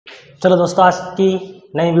चलो दोस्तों, आज की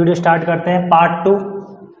नई वीडियो स्टार्ट करते हैं पार्ट 2।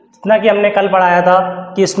 जितना कि हमने कल पढ़ाया था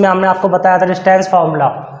कि इसमें हमने आपको बताया था डिस्टेंस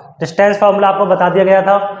फार्मूला आपको बता दिया गया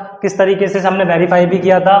था, किस तरीके से हमने वेरीफाई भी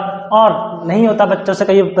किया था। और नहीं होता बच्चों से,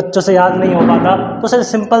 कई बच्चों से याद नहीं हो पाता, तो उसे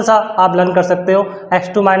सिंपल सा आप लर्न कर सकते हो।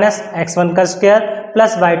 x2 माइनस x1 का square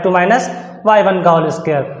plus y2 minus y1 का whole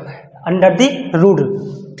square under the root.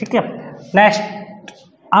 ठीक है, नेक्स्ट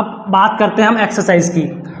अब बात करते हैं हम एक्सरसाइज की।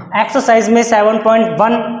 एक्सरसाइज में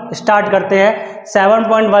 7.1 स्टार्ट करते हैं।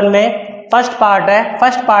 7.1 में फर्स्ट पार्ट है।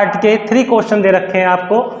 फर्स्ट पार्ट के 3 क्वेश्चन दे रखे हैं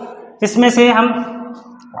आपको, इसमें से हम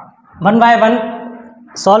 1 बाय 1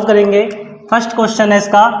 सॉल्व करेंगे। फर्स्ट क्वेश्चन है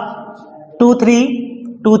इसका 2 3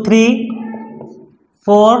 2 3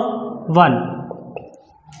 4 1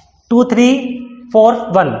 2 3 4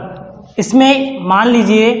 1। इसमें मान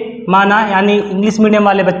लीजिए, माना यानी इंग्लिश मीडियम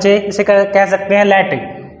वाले बच्चे इसे कह सकते हैं let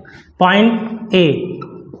point A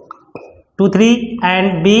 2 3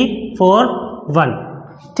 and B 4 1।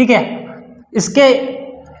 ठीक है, इसके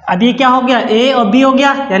अब ये क्या हो गया, ए और बी हो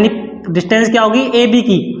गया, यानी डिस्टेंस क्या होगी ए बी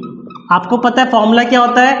की। आपको पता है फॉर्मूला क्या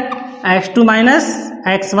होता है, x2 माइनस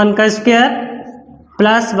x1 का square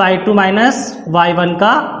plus y2 minus y1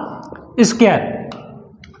 का स्क्वायर।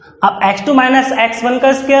 अब x2 माइनस x1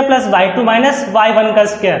 का square plus y2 minus y1 का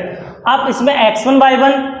स्क्वायर। अब इसमें x1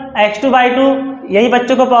 y1 x2 y2, यही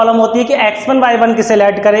बच्चों को प्रॉब्लम होती है कि x1 y1 किसे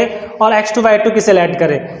ऐड करे और x2 y2 किसे ऐड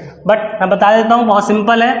करे। बट मैं बता देता हूँ, बहुत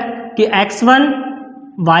सिंपल है कि x1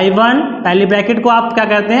 y1 पहली ब्रैकेट को आप क्या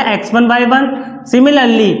कहते हैं x1 y1,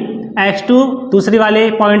 सिमिलरली x2 दूसरी वाले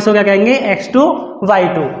पॉइंट्स को क्या कहेंगे x2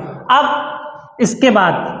 y2। अब इसके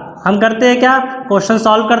बाद हम करते हैं क्या, क्वेश्चन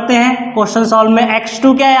सॉल्व करते हैं। क्वेश्चन सॉल्व में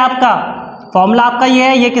x2 क्या है आपका, फॉर्मूला आपका ये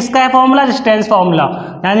है, ये किसका है फॉर्मूला, डिस्टेंस फॉर्मूला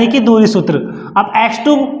यानी कि दूरी सूत्र। अब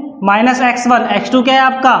x2 माइनस x1, x2 क्या है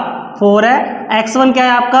आपका 4 है, x1 क्या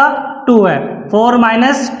है आपका 2 है, 4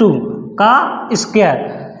 माइनस 2 का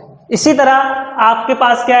स्क्वायर। इसी तरह आपके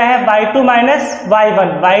पास क्या है y2 माइनस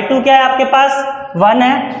y1, y2 क्या है आपके पास 1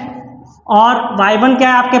 है और y1 क्या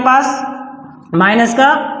है आपके पास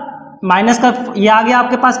माइनस का ये आ गया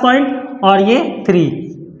आपके पास पॉइंट और ये 3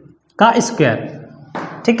 का स्क्वायर।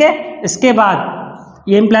 ठीक है, इसके बाद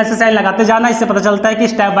ये इम्प्लाई से साइन लगाते जाना, इससे पता चलता है कि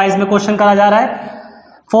स्टेप वाइज में क्वेश्चन करा जा रहा है।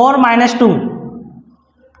 4 माइनस 2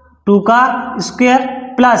 2 का स्क्वायर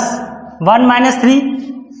प्लस 1 माइनस 3।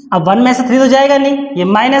 अब 1 में से 3 तो जाएगा नहीं, ये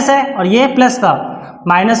माइनस है और ये प्लस था,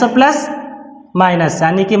 माइनस और प्लस माइनस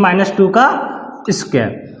यानी कि माइनस 2 का स्क्वायर।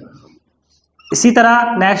 इसी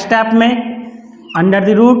तरह नेक्स्ट स्टेप में अंडर द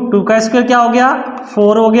रूट 2 का स्क्वायर क्या हो गया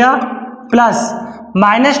 4 हो गया, प्लस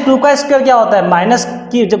माइनस 2 का स्क्वायर क्या होता है, माइनस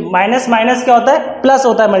की जब माइनस माइनस क्या होता है प्लस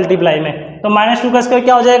होता है मल्टीप्लाई में, तो माइनस 2 का स्क्वायर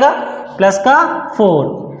क्या हो जाएगा प्लस का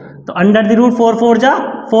 4। तो अंडर द रूट 4 4 जा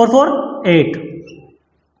 4 4 8।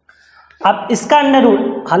 अब इसका अंडर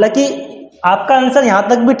रूट, हालांकि आपका आंसर यहाँ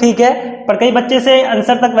तक भी ठीक है, पर कई बच्चे से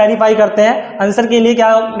आंसर तक वेरीफाई करते हैं। आंसर के लिए क्या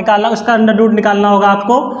निकालना, उसका अंडर रूट निकालना होगा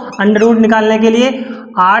आपको। अंडर रूट निकालने के लिए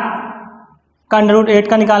 8 का अंडर रूट 8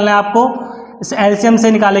 का निकालना है आपको। इस एलसीएम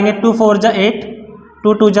से निकालेंगे 2 4 जा 8,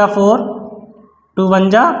 2 2 जा 4, 2 1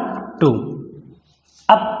 जा 2।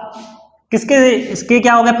 अब इसके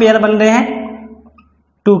क्या हो गया, पेयर बन रहे हैं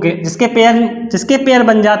 2 के, जिसके पेयर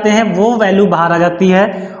बन जाते हैं वो वैल्यू बाहर आ जाती है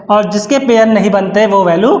और जिसके पेयर नहीं बनते वो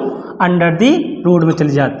वैल्यू अंडर दी रूट में चली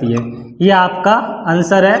जाती है। ये आपका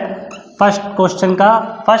आंसर है फर्स्ट क्वेश्चन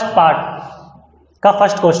का, फर्स्ट पार्ट का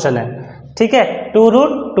फर्स्ट क्वेश्चन है। ठीक है, 2 रूट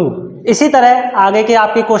 2। इसी तरह आगे के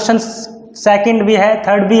आपके क्वेश्चन सेकंड भी है,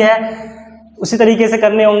 थर्ड भी है, उसी तरीके से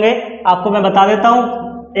करने होंगे। आपको मैं बता देता हूँ,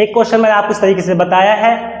 एक क्वेश्चन मैंने आपको इस तरीके से बताया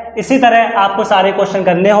है, इसी तरह आपको सारे क्वेश्चन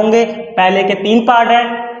करने होंगे। पहले के 3 पार्ट है,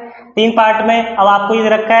 3 पार्ट में अब आपको ये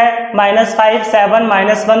रखा है -5 7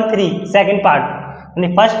 -1 3 सेकेंड पार्ट,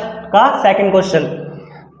 यानी फर्स्ट का सेकंड क्वेश्चन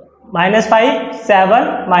 -5 7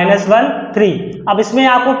 -1 3। अब इसमें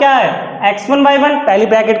आपको क्या है x1 y1, पहली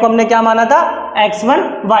ब्रैकेट को हमने क्या माना था x1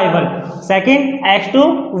 y1, second x2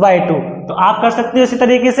 y2। तो आप कर सकते हो इसी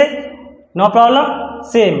तरीके से, नो प्रॉब्लम।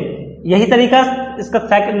 सेम यही तरीका इसका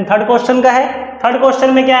थर्ड क्वेश्चन का है। थर्ड क्वेश्चन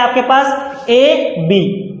में क्या है आपके पास a b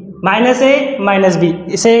 -a -b।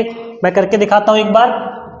 इसे मैं करके दिखाता हूं एक बार,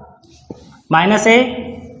 -a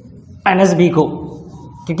 -b को,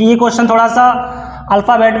 क्योंकि ये क्वेश्चन थोड़ा सा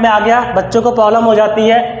अल्फाबेट में आ गया, बच्चों को प्रॉब्लम हो जाती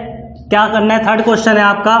है। क्या करना है, थर्ड क्वेश्चन है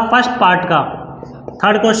आपका फर्स्ट पार्ट का।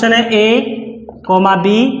 थर्ड क्वेश्चन है a, b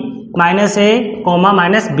 -a,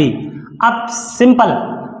 -b। अब सिंपल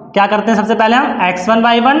क्या करते हैं, सबसे पहले हम x1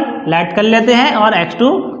 y1 लेट कर लेते हैं और x2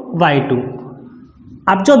 y2।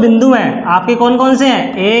 अब जो बिंदु हैं आपके कौन कौन से हैं,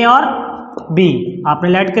 a और b, आपने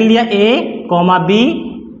लेट कर लिया a, b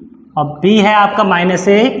और b है आपका -a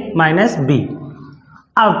 -b।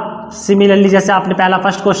 अब सिमिलरली जैसे आपने पहला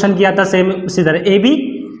फर्स्ट क्वेश्चन किया था सेम उसी तरह ए बी,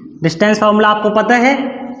 डिस्टेंस फॉर्मूला आपको पता है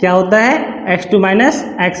क्या होता है, x2 माइनस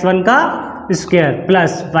x1 का square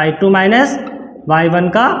plus y2 minus y1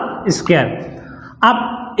 का स्क्वायर।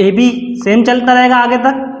 अब ए बी सेम चलता रहेगा आगे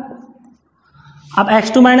तक। अब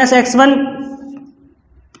x2 माइनस x1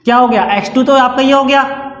 क्या हो गया, x2 तो आपका ये हो गया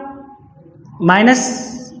माइनस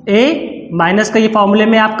a, माइनस का ये फॉर्मूले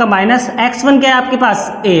में आपका माइनस x1 क्या है आपके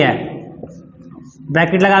पास a है,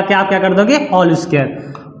 ब्रैकेट लगा के आप क्या कर दोगे whole square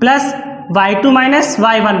plus y2 minus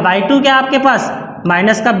y1, y2 क्या है आपके पास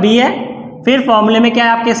माइनस का b है, फिर फॉर्मूले में क्या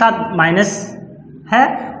है आपके साथ माइनस है,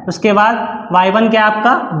 उसके बाद y1 क्या है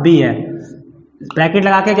आपका b है, ब्रैकेट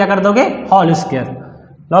लगा के क्या कर दोगे whole square.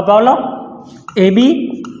 No problem. A B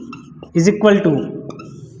is equal to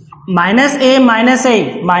minus A minus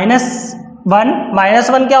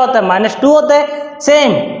one क्या होता है -2 होता है,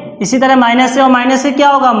 सेम इसी तरह माइनस ए और माइनस ए क्या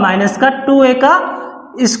होगा माइनस का 2a का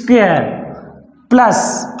स्क्वायर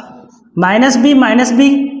प्लस माइनस बी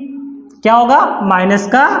क्या होगा माइनस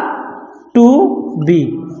का 2b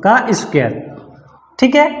का स्क्वायर।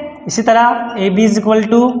 ठीक है, इसी तरह A B is equal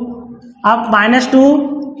to, अब -2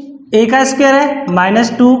 a का स्क्वायर है,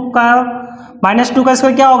 -2 का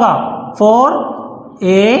स्क्वायर क्या होगा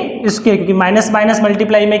 4a स्क्वायर, क्योंकि माइनस माइनस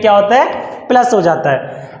मल्टीप्लाई में क्या होता है प्लस हो जाता है।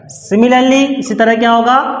 सिमिलरली इसी तरह क्या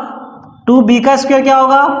होगा 2b का स्क्वायर क्या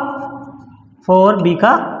होगा 4b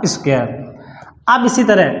का स्क्वायर। अब इसी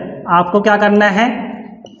तरह आपको क्या करना है,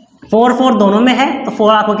 4 दोनों में है तो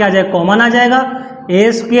 4 आपको क्या आ जाएगा कॉमन आ जाएगा,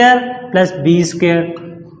 a square plus b square.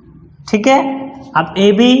 ठीक है, अब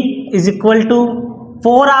A B is equal to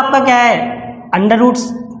 4 आपका क्या है अंडर रूट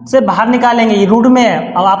से बाहर निकालेंगे, ये रूट में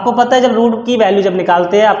है। अब आपको पता है जब रूट की वैल्यू जब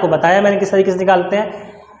निकालते हैं, आपको बताया मैंने किस तरीके से निकालते हैं,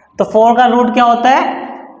 तो 4 का रूट क्या होता है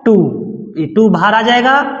 2, ये 2 बाहर आ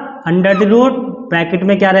जाएगा अंडर द रूट, ब्रैकेट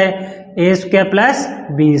में क्या रहे a square plus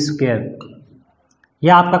b square.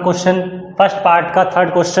 यह आपका क्वेश्चन फर्स्ट पार्ट का थर्ड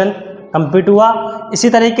क्वेश्चन कंप्लीट हुआ। इसी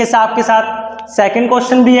तरीके से आपके साथ सेकंड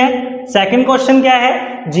क्वेश्चन भी है। सेकंड क्वेश्चन क्या है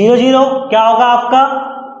 0 0 क्या होगा आपका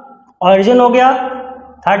ऑरिजिन हो गया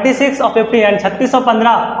 36 और 50 यानी 36 और 15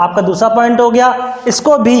 आपका दूसरा पॉइंट हो गया।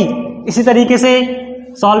 इसको भी इसी तरीके से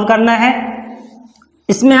सॉल्व करना है।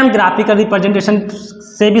 इसमें हम ग्राफिकल रिप्रेजेंटेशन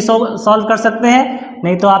से भी सॉल्व कर सकते हैं,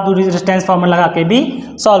 नहीं तो आप दूरी डिस्टेंस फॉर्मूला लगा के भी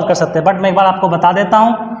सॉल्व कर सकते हैं। बट मैं एक बार आपको बता देता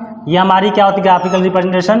हूँ ये हमारी क्या होती है ग्राफिकल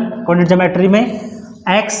रिप्रेजेंटेशन कोऑर्डिनेट ज्योमेट्री में,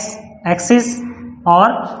 x एक्सिस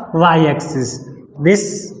और y axis,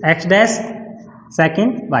 this x dash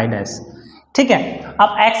second y dash. ठीक है,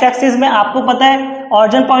 अब x एक्सिस में आपको पता है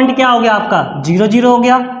ऑरिजिन पॉइंट क्या हो गया आपका 0 0 हो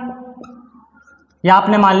गया, या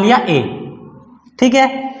आपने मान लिया a। ठीक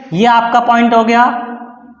है, ये आपका पॉइंट हो गया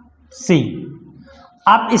c।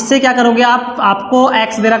 आप इससे क्या करोगे, आपको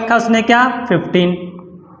x दे रखा उसने क्या 15,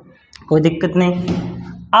 कोई दिक्कत नहीं।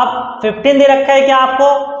 अब 15 दे रखा है क्या आपको,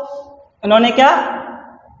 इन्होंने क्या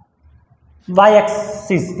y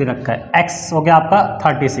एक्सिस दे रखा है, x हो गया आपका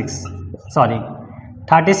 36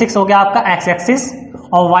 हो गया आपका x एक्सिस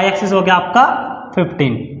और y एक्सिस हो गया आपका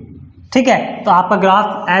 15। ठीक है, तो आपका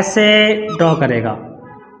ग्राफ ऐसे ड्रॉ करेगा,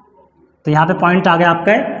 तो यहाँ पे पॉइंट आ गया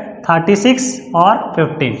आपका 36 और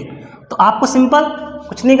 15। तो आपको सिंपल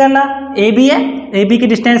कुछ नहीं करना, ए बी है, ए बी की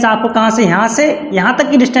डिस्टेंस आपको कहाँ से यहाँ तक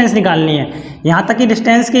की डिस्टेंस निकालनी है। यहाँ तक की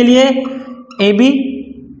डिस्टेंस के लिए A B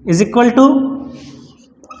is equal to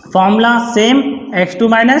formula same x2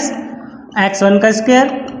 minus x1 का square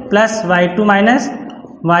plus y2 minus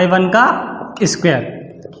y1 का स्क्वायर।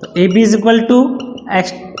 तो A B is equal to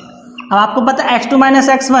x। अब आपको पता है x2 माइनस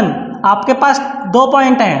x1 आपके पास 2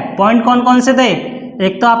 पॉइंट हैं, पॉइंट कौन कौन से थे,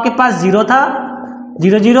 एक तो आपके पास 0 था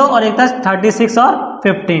 0 0 और एक था 36 और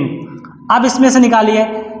 15। अब इसमें से निकालिए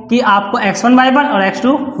कि आपको x1 y1 और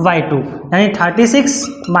x2 y2 यानी 36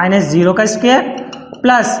 माइनस 0 का स्क्वायर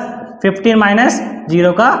प्लस 15 माइनस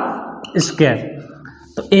 0 का स्क्वायर।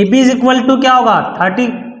 तो A B is equal to क्या होगा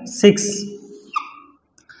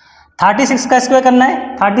 36 का स्क्वायर करना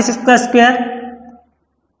है, 36 का स्क्वायर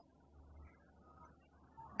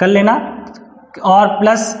कर लेना और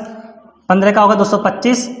प्लस 15 का होगा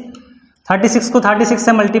 225। 36 को 36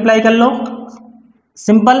 से मल्टीप्लाई कर लो,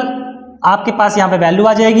 सिंपल आपके पास यहाँ पे वैल्यू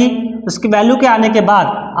आ जाएगी। उसकी वैल्यू के आने के बाद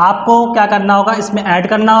आपको क्या करना होगा, इसमें ऐड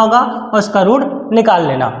करना होगा और उसका रूट निकाल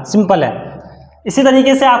लेना, सिंपल है। इसी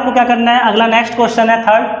तरीके से आपको क्या करना है, अगला नेक्स्ट क्वेश्चन है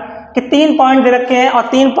थर्ड कि 3 पॉइंट दे रखे हैं और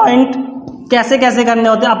 3 पॉइंट कैसे कैसे करने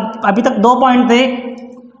होते हैं। अब अभी तक 2 पॉइंट थे,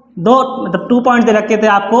 2 पॉइंट दे रखे थे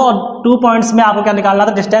आपको और 2 पॉइंट्स में आपको क्या निकालना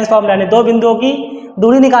था, डिस्टेंस फॉर्मूला यानी 2 बिंदुओं की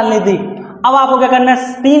दूरी निकालनी थी। अब आपको क्या करना है,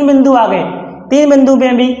 3 बिंदु आ गए, 3 बिंदु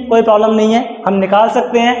में भी कोई प्रॉब्लम नहीं है, हम निकाल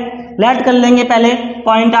सकते हैं। लेट कर लेंगे पहले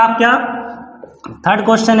पॉइंट आप क्या, थर्ड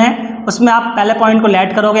क्वेश्चन है उसमें आप पहले पॉइंट को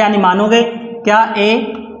लेट करोगे, यानी मानोगे क्या ए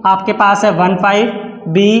आपके पास है 15,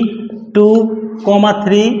 बी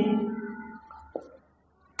 2,3,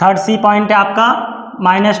 थर्ड सी पॉइंट है आपका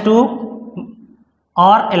 -2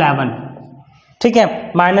 और 11, ठीक है,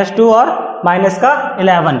 -2 और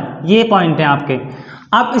 -11 ये पॉइंट है आपके।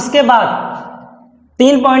 अब इसके बाद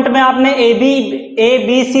 3 पॉइंट में आपने ए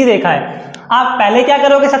बी सी देखा है, आप पहले क्या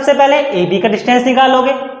करोगे, सबसे पहले ए बी का डिस्टेंस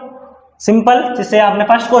निकालोगे, सिंपल, जिससे आपने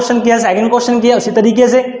फर्स्ट क्वेश्चन किया, सेकंड क्वेश्चन किया, उसी तरीके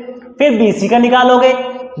से। फिर बी सी का निकालोगे,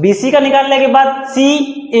 बी सी का निकालने के बाद सी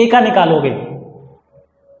ए का निकालोगे,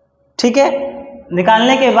 ठीक है।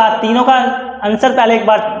 निकालने के बाद तीनों का आंसर पहले एक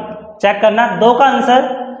बार चेक करना, 2 का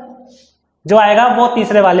आंसर जो आएगा वो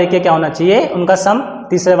तीसरे वाले के क्या होना चाहिए, उनका सम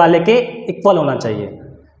तीसरे वाले के इक्वल होना चाहिए,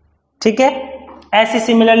 ठीक है। ऐसे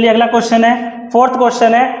सिमिलरली अगला क्वेश्चन है, फोर्थ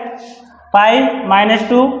क्वेश्चन है 5 -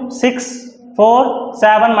 2 6 4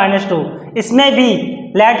 7 -2, इसमें भी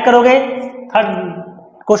लेट करोगे थर्ड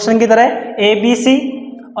क्वेश्चन की तरह ए बी सी,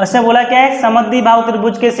 और इसमें बोला क्या है, समद्विबाहु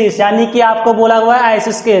त्रिभुज के शीर्ष, यानी कि आपको बोला हुआ है आइस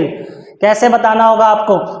स्केल कैसे बताना होगा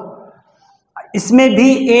आपको। इसमें भी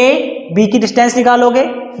ए बी की डिस्टेंस निकालोगे,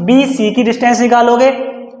 बी सी की डिस्टेंस निकालोगे,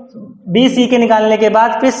 बी सी के निकालने के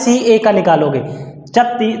बाद फिर सी ए का निकालोगे। जब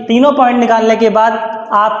तीनों पॉइंट निकालने के बाद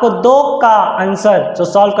आपको 2 का आंसर जो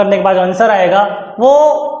सॉल्व करने के बाद जो आंसर आएगा वो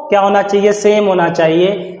क्या होना चाहिए, सेम होना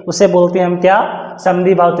चाहिए, उसे बोलते हैं हम क्या,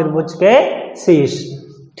 समद्विबाहु त्रिभुज के शीर्ष,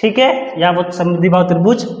 ठीक है, या वो समद्विबाहु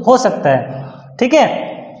त्रिभुज हो सकता है, ठीक है।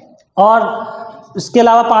 और उसके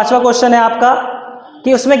अलावा 5वां क्वेश्चन है आपका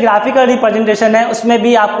कि उसमें ग्राफिकल रिप्रेजेंटेशन है, उसमें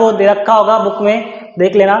भी आपको दे रखा होगा बुक में,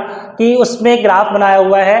 देख लेना कि उसमें ग्राफ बनाया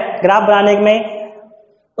हुआ है। ग्राफ बनाने में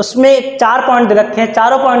उसमें 4 पॉइंट दे रखे हैं,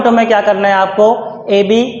 चारों पॉइंटों में क्या करना है, आपको ए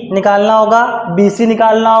बी निकालना होगा, बी सी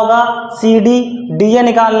निकालना होगा, सी डी डी ए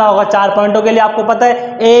निकालना होगा। 4 पॉइंटों के लिए आपको पता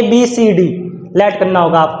है A B C D late करना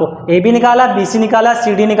होगा आपको। ए बी निकाला, बी सी निकाला,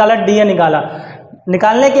 सी डी निकाला, डी ए निकाला।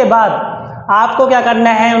 निकालने के बाद आपको क्या करना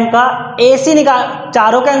है, उनका ए सी निकाल,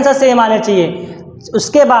 चारों के आंसर सेम आने चाहिए।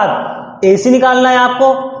 उसके बाद ए सी निकालना है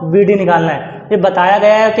आपको, बी डी निकालना है। ये बताया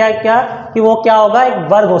गया है क्या क्या कि वो क्या होगा, एक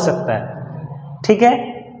वर्ग हो सकता है, ठीक है।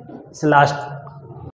 लास्ट